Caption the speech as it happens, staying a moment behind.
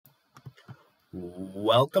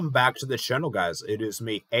Welcome back to the channel, guys. It is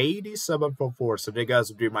me, 8744. So today, guys,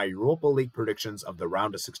 we'll do my Europa League predictions of the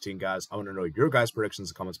round of 16, guys. I want to know your guys' predictions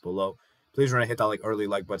in the comments below. Please remember to hit that early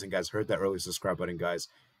like button, guys. Hit that early subscribe button, guys.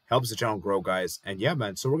 Helps the channel grow, guys. And yeah,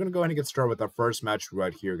 man, so we're going to go ahead and get started with our first match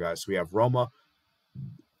right here, guys. We have Roma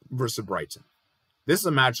versus Brighton. This is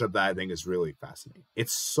a matchup that I think is really fascinating.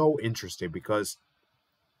 It's so interesting because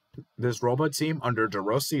this Roma team under De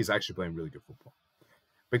Rossi is actually playing really good football.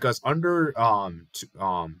 Because under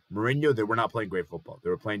Mourinho, they were not playing great football. They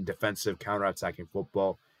were playing defensive, counter-attacking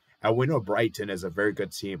football. And we know Brighton is a very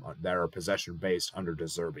good team that are possession-based under De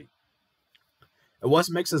Zerbi. And what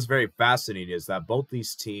makes this very fascinating is that both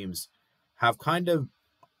these teams have kind of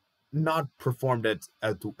not performed it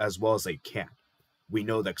as well as they can. We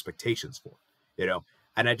know the expectations for,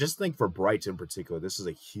 And I just think for Brighton in particular, this is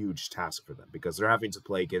a huge task for them because they're having to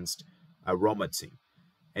play against a Roma team.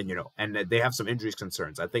 And they have some injuries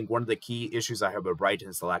concerns. I think one of the key issues I have with Brighton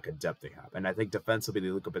is the lack of depth they have. And I think defensively they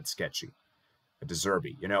look a bit sketchy. De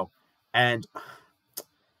Zerbi, And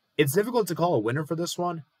it's difficult to call a winner for this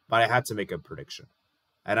one, but I had to make a prediction.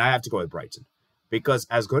 And I have to go with Brighton. Because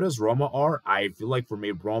as good as Roma are, I feel like for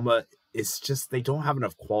me, Roma is just, they don't have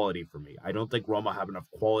enough quality for me. I don't think Roma have enough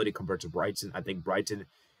quality compared to Brighton. I think Brighton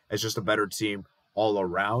is just a better team all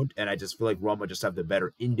around, and I just feel like Roma just have the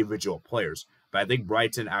better individual players. But I think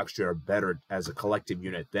Brighton actually are better as a collective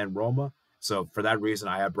unit than Roma. So for that reason,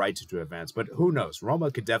 I have Brighton to advance. But who knows?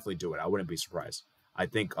 Roma could definitely do it. I wouldn't be surprised. I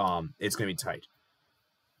think it's going to be tight.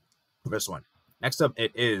 This one. Next up,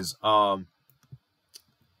 it is Sparta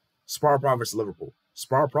Prague versus Liverpool.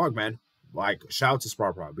 Sparta Prague, man. Like, shout out to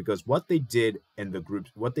Sparta Prague because what they did in the group,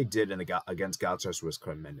 what they did against Galatasaray was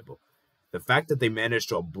commendable. The fact that they managed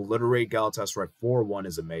to obliterate Galatasaray 4-1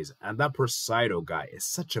 is amazing. And that Persaido guy is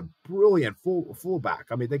such a brilliant fullback.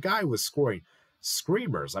 I mean, the guy was scoring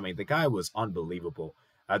screamers. I mean, the guy was unbelievable.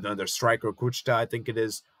 And then their striker, Kuchta, I think it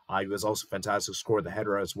is. He was also fantastic, scored the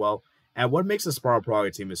header as well. And what makes the Sparta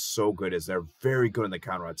Prague team is so good is they're very good in the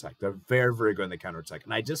counterattack. They're very, very good in the counterattack.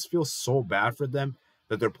 And I just feel so bad for them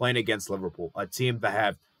that they're playing against Liverpool, a team that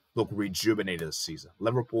have looked rejuvenated this season.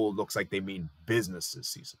 Liverpool looks like they mean business this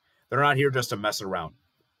season. They're not here just to mess around,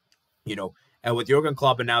 And with Jurgen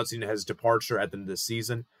Klopp announcing his departure at the end of the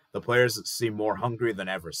season, the players seem more hungry than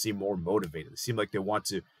ever, seem more motivated. They seem like they want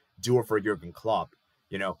to do it for Jurgen Klopp,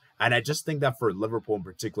 And I just think that for Liverpool in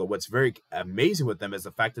particular, what's very amazing with them is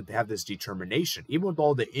the fact that they have this determination. Even with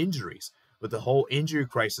all the injuries, with the whole injury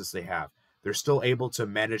crisis they have, they're still able to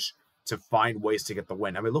manage to find ways to get the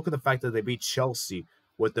win. I mean, look at the fact that they beat Chelsea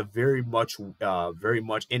with a very much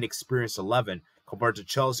inexperienced 11 compared to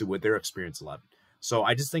Chelsea with their experienced 11. So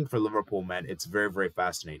I just think for Liverpool, man, it's very, very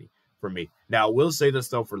fascinating for me. Now, I will say this,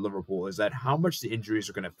 though, for Liverpool, is that how much the injuries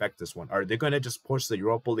are going to affect this one. Are they going to just push the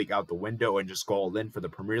Europa League out the window and just go all in for the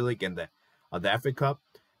Premier League and the FA Cup?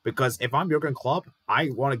 Because if I'm Jurgen Klopp, I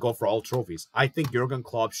want to go for all trophies. I think Jurgen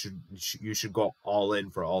Klopp you should go all in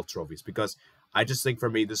for all trophies because I just think for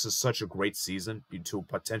me, this is such a great season to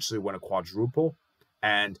potentially win a quadruple,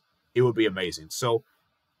 and it would be amazing. So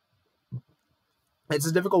it's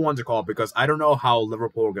a difficult one to call because I don't know how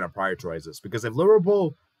Liverpool are going to prioritize this. Because if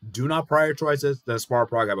Liverpool do not prioritize this, then Sparta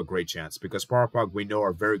Prague have a great chance. Because Sparta Prague, we know,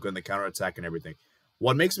 are very good in the counterattack and everything.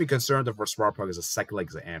 What makes me concerned for Sparta Prague is the second leg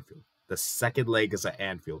is at Anfield. The second leg is at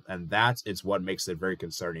Anfield. And that is what makes it very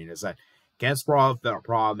concerning. Is that can Sparta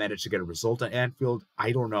Prague manage to get a result at Anfield?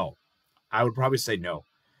 I don't know. I would probably say no.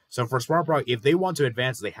 So for Sparta Prague, if they want to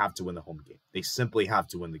advance, they have to win the home game. They simply have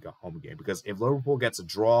to win the home game. Because if Liverpool gets a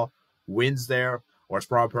draw, wins there, or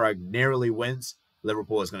Sparta Prague narrowly wins,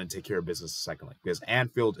 Liverpool is going to take care of business the second leg. Because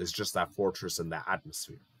Anfield is just that fortress and that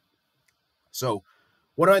atmosphere. So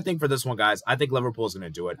what do I think for this one, guys? I think Liverpool is going to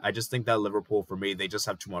do it. I just think that Liverpool, for me, they just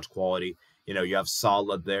have too much quality. You have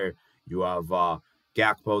Salah there. You have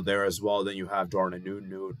Gakpo there as well. Then you have Darwin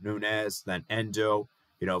Núñez. Then Endo.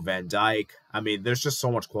 Van Dijk. I mean, there's just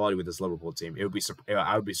so much quality with this Liverpool team. I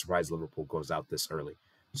would be surprised Liverpool goes out this early.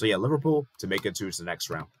 So yeah, Liverpool to make it to the next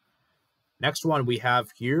round. Next one we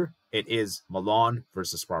have here, it is Milan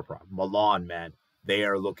versus Sparta Prague. Milan, man, they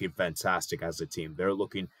are looking fantastic as a team. They're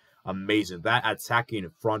looking amazing. That attacking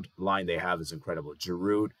front line they have is incredible.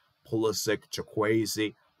 Giroud, Pulisic,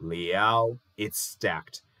 Chukwueze, Leao, it's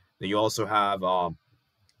stacked. Then you also have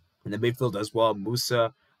in the midfield as well,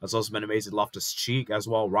 Musa has also been amazing. Loftus-Cheek as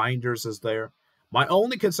well. Reinders is there. My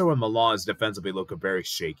only concern with Milan is defensively look very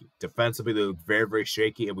shaky. Defensively, they look very, very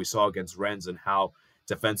shaky, and we saw against Rennes and how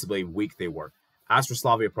defensively weak they were. As for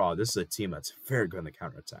Slavia Prague, this is a team that's very good in the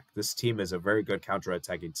counterattack. This team is a very good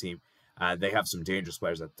counterattacking team. They have some dangerous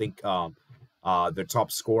players. I think their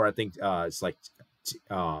top scorer, I think, is like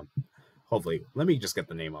hopefully, let me just get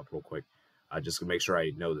the name up real quick. Just to make sure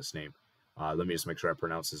I know this name. Let me just make sure I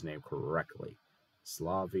pronounce his name correctly.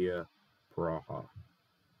 Slavia, Praha.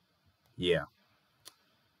 Yeah.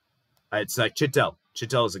 It's Chitel.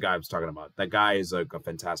 Chitel is the guy I was talking about. That guy is a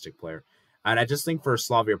fantastic player. And I just think for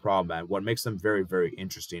Slavia Praha, man, what makes them very, very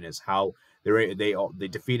interesting is how they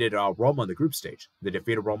defeated Roma in the group stage. They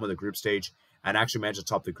defeated Roma in the group stage and actually managed to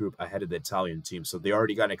top the group ahead of the Italian team. So they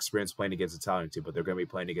already got an experience playing against the Italian team, but they're going to be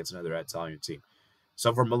playing against another Italian team.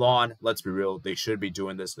 So for Milan, let's be real, they should be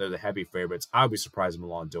doing this. They're the heavy favorites. I would be surprised if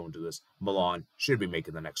Milan don't do this. Milan should be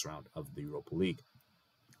making the next round of the Europa League.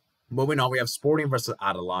 Moving on, we have Sporting versus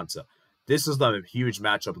Atalanta. This is the huge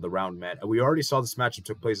matchup of the round, man. And we already saw this matchup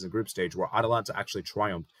took place in the group stage where Atalanta actually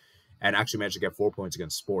triumphed and actually managed to get 4 points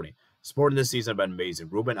against Sporting. Sporting this season have been amazing.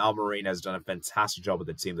 Ruben Almiron has done a fantastic job with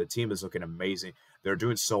the team. The team is looking amazing. They're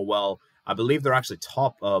doing so well. I believe they're actually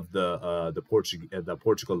top of the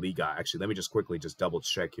Portugal Liga. Actually, let me just quickly double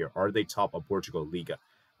check here. Are they top of Portugal Liga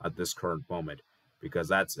at this current moment? Because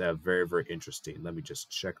that's very, very interesting. Let me just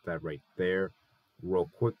check that right there real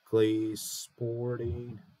quickly.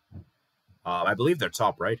 Sporting. I believe they're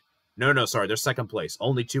top, right? No, sorry. They're second place.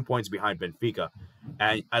 Only 2 points behind Benfica.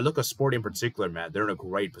 And I look at Sporting in particular, man. They're in a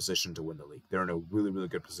great position to win the league. They're in a really, really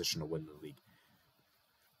good position to win the league.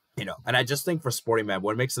 You know, and I just think for Sporting, man,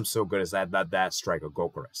 what makes them so good is that striker,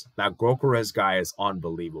 Gyökeres. That Gyökeres guy is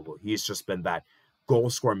unbelievable. He's just been that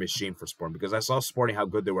goal-scoring machine for Sporting. Because I saw Sporting how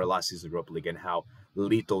good they were last season in the Europa League and how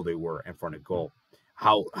lethal they were in front of goal.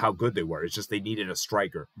 How good they were. It's just they needed a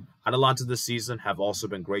striker. Atalanta this season have also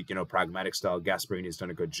been great, you know, pragmatic style. Gasperini has done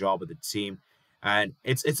a good job with the team. And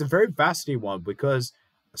it's a very fascinating one because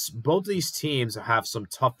both of these teams have some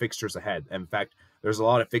tough fixtures ahead. In fact, there's a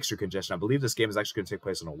lot of fixture congestion. I believe this game is actually going to take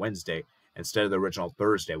place on a Wednesday instead of the original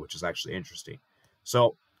Thursday, which is actually interesting.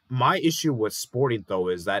 So my issue with Sporting, though,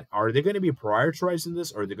 is that are they going to be prioritizing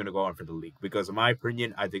this or are they going to go on for the league? Because in my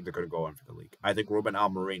opinion, I think they're going to go on for the league. I think Ruben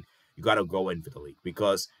Almiron, you got to go in for the league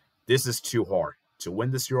because this is too hard. To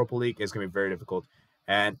win this Europa League is going to be very difficult.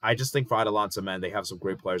 And I just think for Atalanta, man, they have some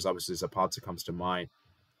great players. Obviously, Zapata comes to mind.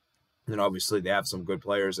 And then obviously they have some good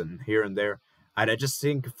players and here and there. And I just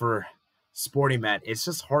think for Sporting, man, it's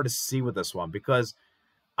just hard to see with this one because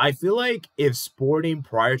I feel like if Sporting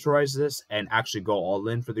prioritize this and actually go all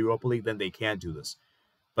in for the Europa League, then they can do this.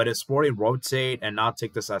 But if Sporting rotate and not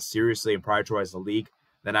take this as seriously and prioritize the league,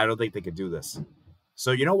 then I don't think they can do this.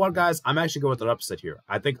 So you know what, guys? I'm actually going with an upset here.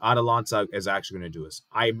 I think Atalanta is actually going to do this.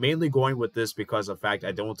 I'm mainly going with this because of the fact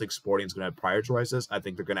I don't think Sporting is going to prioritize this. I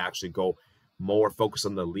think they're going to actually go more focused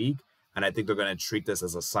on the league, and I think they're going to treat this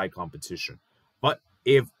as a side competition. But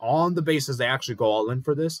if on the basis they actually go all in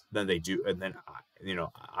for this, then they do, and then you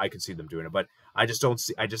know I can see them doing it. But I just don't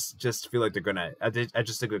see. I just feel like they're gonna. I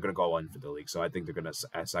just think they're gonna go in for the league. So I think they're gonna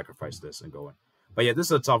sacrifice this and go in. But yeah, this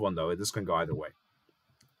is a tough one though. This can go either way.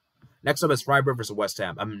 Next up is Freiburg versus West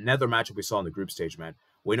Ham. Another matchup we saw in the group stage, man.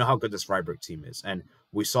 We know how good this Freiburg team is. And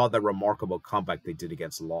we saw that remarkable comeback they did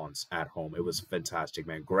against Lens at home. It was fantastic,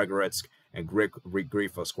 man. Gregoritsch and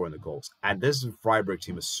Grifo scoring the goals. And this Freiburg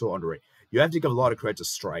team is so underrated. You have to give a lot of credit to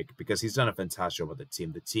Strike because he's done a fantastic job with the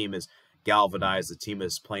team. The team is galvanized. The team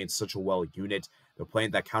is playing such a well unit. They're playing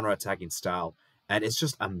that counter-attacking style. And it's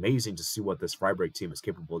just amazing to see what this Freiburg team is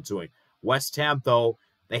capable of doing. West Ham, though,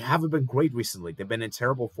 they haven't been great recently. They've been in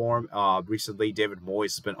terrible form recently. David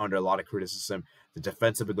Moyes has been under a lot of criticism. The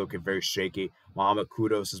defense has been looking very shaky. Mohamed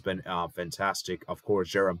Kudus has been fantastic. Of course,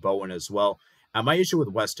 Jerome Bowen as well. And my issue with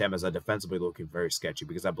West Ham is that defensively looking very sketchy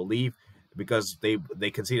because I believe because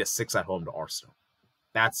they conceded 6 at home to Arsenal.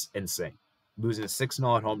 That's insane. Losing a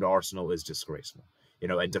 6-0 at home to Arsenal is disgraceful. You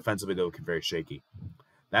know, and defensively they're looking very shaky.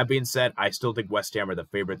 That being said, I still think West Ham are the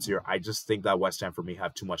favorites here. I just think that West Ham, for me,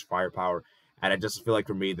 have too much firepower. And I just feel like,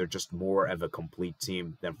 for me, they're just more of a complete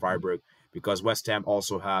team than Freiburg because West Ham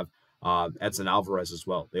also have Edson Alvarez as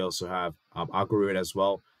well. They also have Aguirre as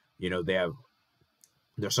well. You know,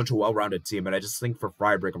 they're such a well-rounded team. And I just think for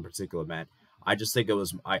Freiburg in particular, man, I just think it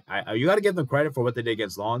was you got to give them credit for what they did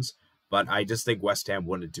against Lens, but I just think West Ham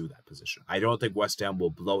wouldn't do that position. I don't think West Ham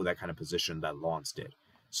will blow that kind of position that Lens did.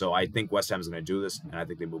 So I think West Ham is going to do this, and I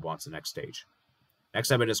think they move on to the next stage.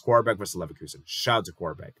 Next up, it is Qarabag versus Leverkusen. Shout out to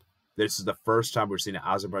Qarabag. This is the first time we're seeing an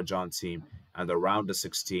Azerbaijan team and the round of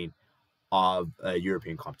 16 of a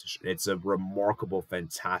European competition. It's a remarkable,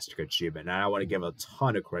 fantastic achievement, and I want to give a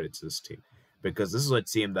ton of credit to this team because this is a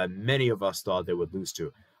team that many of us thought they would lose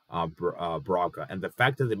to, Braga. And the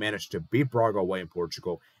fact that they managed to beat Braga away in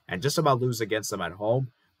Portugal and just about lose against them at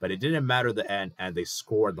home, but it didn't matter the end, and they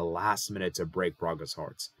scored the last minute to break Braga's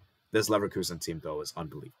hearts. This Leverkusen team, though, is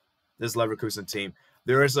unbelievable. This Leverkusen team,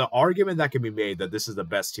 there is an argument that can be made that this is the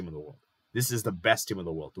best team in the world. This is the best team in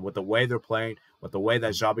the world. With the way they're playing, with the way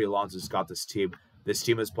that Xabi Alonso's got this team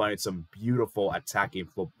is playing some beautiful attacking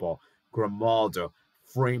football. Grimaldo,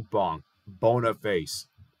 Frimpong, Boniface,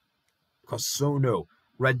 Kosuno,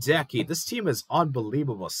 Radecki. This team is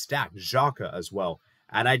unbelievable. Stacked. Xhaka as well.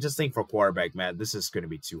 And I just think for Qarabag, man, this is going to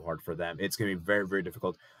be too hard for them. It's going to be very, very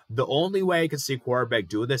difficult. The only way I can see Qarabag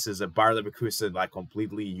do this is if Bayer Leverkusen like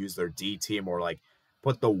completely use their D team or like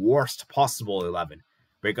put the worst possible 11.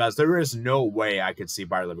 Because there is no way I could see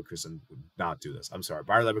Bayer Leverkusen not do this. I'm sorry.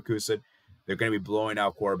 Bayer Leverkusen, they're going to be blowing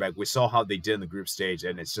out Qarabag. We saw how they did in the group stage,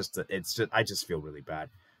 and I just feel really bad.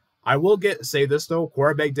 I will say this, though.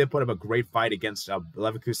 Qarabag did put up a great fight against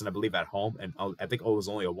Leverkusen, I believe, at home. And I think it was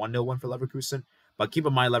only a 1-0 win for Leverkusen. But keep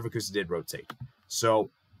in mind, Leverkusen did rotate.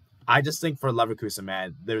 So I just think for Leverkusen,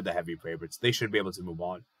 man, they're the heavy favorites. They should be able to move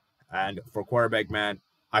on. And for Qarabag, man,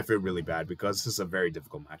 I feel really bad because this is a very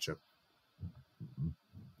difficult matchup.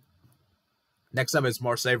 Next up is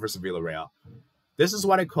Marseille versus Villarreal. This is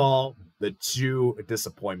what I call the two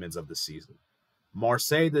disappointments of the season.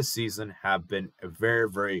 Marseille this season have been very,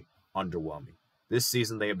 very underwhelming. This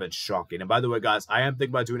season, they have been shocking. And by the way, guys, I am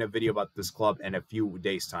thinking about doing a video about this club in a few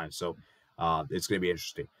days' time. So it's going to be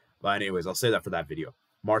interesting. But anyways, I'll say that for that video.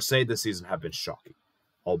 Marseille this season have been shocking.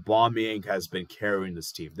 Aubameyang has been carrying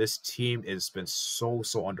this team. This team has been so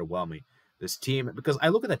underwhelming. This team, because I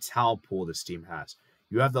look at the talent pool this team has.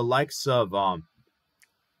 You have the likes of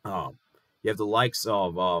Aubameyang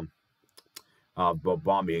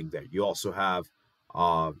there. You also have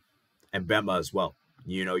Mbemba as well.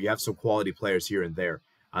 You know, you have some quality players here and there.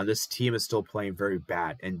 And this team is still playing very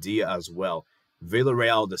bad. And Dia as well.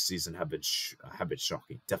 Villarreal this season have been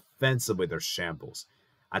shocking. Defensively, they're shambles.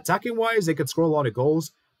 Attacking-wise, they could score a lot of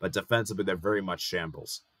goals, but defensively, they're very much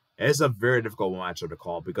shambles. It is a very difficult matchup to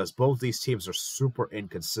call because both these teams are super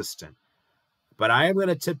inconsistent. But I am going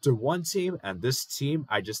to tip to one team, and this team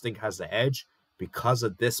I just think has the edge because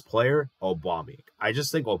of this player, Aubameyang. I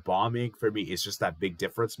just think Aubameyang, for me, is just that big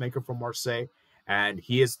difference maker for Marseille, and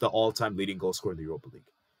he is the all-time leading goal scorer in the Europa League.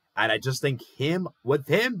 And I just think with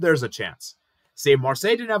him, there's a chance. Say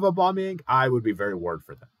Marseille didn't have Aubameyang, I would be very worried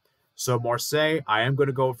for them. So Marseille, I am going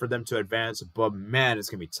to go for them to advance, but man, it's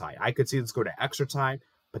going to be tight. I could see this go to extra time,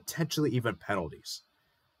 potentially even penalties.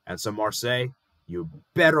 And so Marseille, you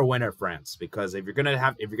better win at France, because if you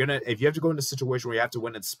have to go into a situation where you have to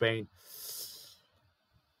win in Spain,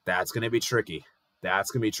 that's going to be tricky. That's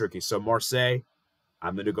going to be tricky. So Marseille,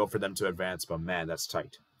 I'm going to go for them to advance, but man, that's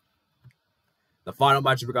tight. The final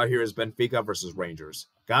match we got here is Benfica versus Rangers.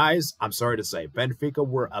 Guys, I'm sorry to say, Benfica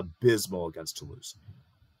were abysmal against Toulouse.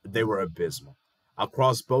 They were abysmal.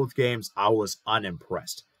 Across both games, I was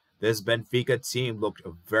unimpressed. This Benfica team looked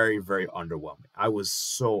very, very underwhelming. I was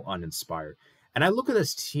so uninspired. And I look at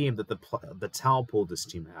this team, that the talent pool this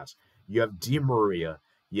team has. You have Di Maria,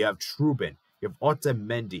 you have Trubin, you have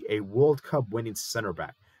Otamendi, a World Cup winning center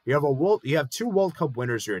back. You have two World Cup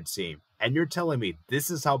winners in your team, and you're telling me this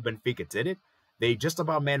is how Benfica did it? They just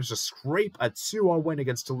about managed to scrape a 2-1 win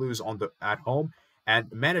against Toulouse at home,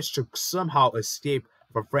 and managed to somehow escape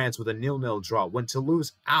from France with a 0-0 draw when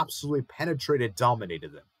Toulouse absolutely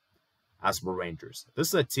dominated them. As for Rangers, this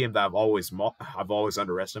is a team that I've always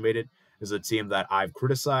underestimated. This is a team that I've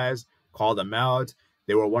criticized, called them out.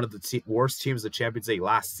 They were one of the worst teams in the Champions League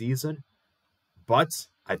last season, but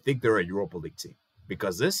I think they're a Europa League team,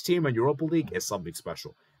 because this team in Europa League is something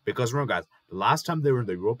special. Because remember, guys, the last time they were in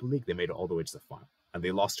the Europa League, they made it all the way to the final, and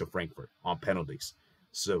they lost to Frankfurt on penalties.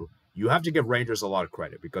 So you have to give Rangers a lot of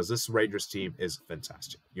credit, because this Rangers team is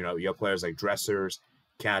fantastic. You know, you have players like Dressers,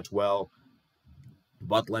 Cantwell,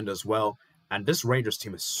 Butland as well, and this Rangers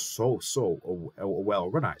team is so well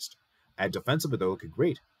organized. And defensively, they're looking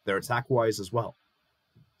great. They're attack-wise as well.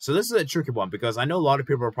 So this is a tricky one, because I know a lot of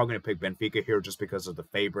people are probably going to pick Benfica here just because of the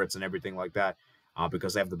favorites and everything like that,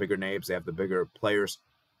 because they have the bigger names, they have the bigger players.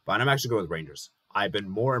 But I'm actually going with Rangers. I've been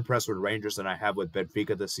more impressed with Rangers than I have with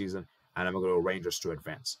Benfica this season, and I'm going to go with Rangers to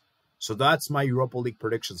advance. So that's my Europa League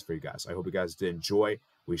predictions for you guys. I hope you guys did enjoy.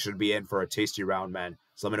 We should be in for a tasty round, man.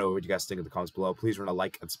 So let me know what you guys think in the comments below. Please remember to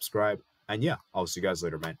like and subscribe. And yeah, I'll see you guys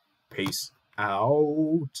later, man. Peace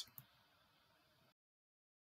out.